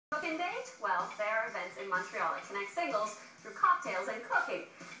cooking date? Well, there are events in Montreal that connect singles through cocktails and cooking.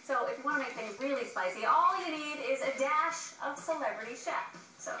 So if you want to make things really spicy, all you need is a dash of celebrity chef.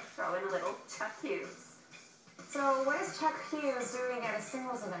 So throw in a little Chuck Hughes. So what is Chuck Hughes doing at a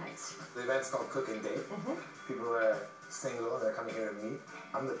singles event? The event's called Cooking Date. People are single and they're coming here to meet.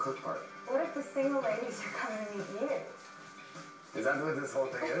 I'm the cook part. What if the single ladies are coming to meet you? Is that what this whole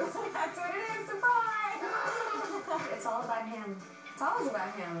thing is? That's what it is, surprise! It's all about him. It's always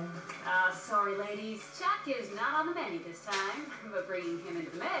about him. Sorry ladies, Chuck is not on the menu this time, but bringing him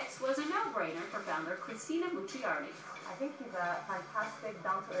into the mix was a no-brainer for founder Christina Mucciardi. I think he's a fantastic,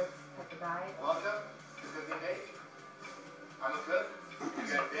 down-to-earth type of guy. Welcome to Cooking Date. I'm a cook.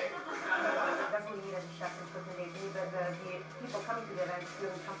 You got a date? That's what we need as a chef in Cooking Date. We need the people coming to the event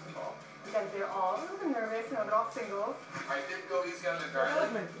feeling comfortable. Because they're all a little bit nervous, you know, they're all singles. I did go easy on the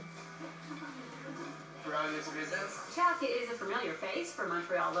garlic. For audience visits. Chuck is a familiar face for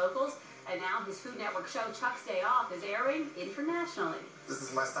Montreal locals, and now his Food Network show Chuck's Day Off is airing internationally. This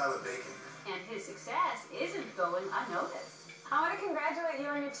is my style of baking. And his success isn't going unnoticed. I want to congratulate you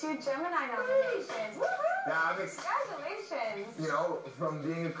on your 2 Gemini nominations. Woohoo! Yeah, Congratulations! you know, from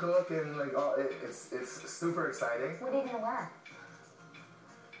being a cook and like, oh, it's super exciting. What are you gonna wear?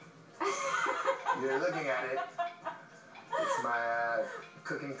 You're looking at it. It's my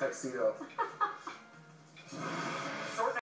cooking tuxedo.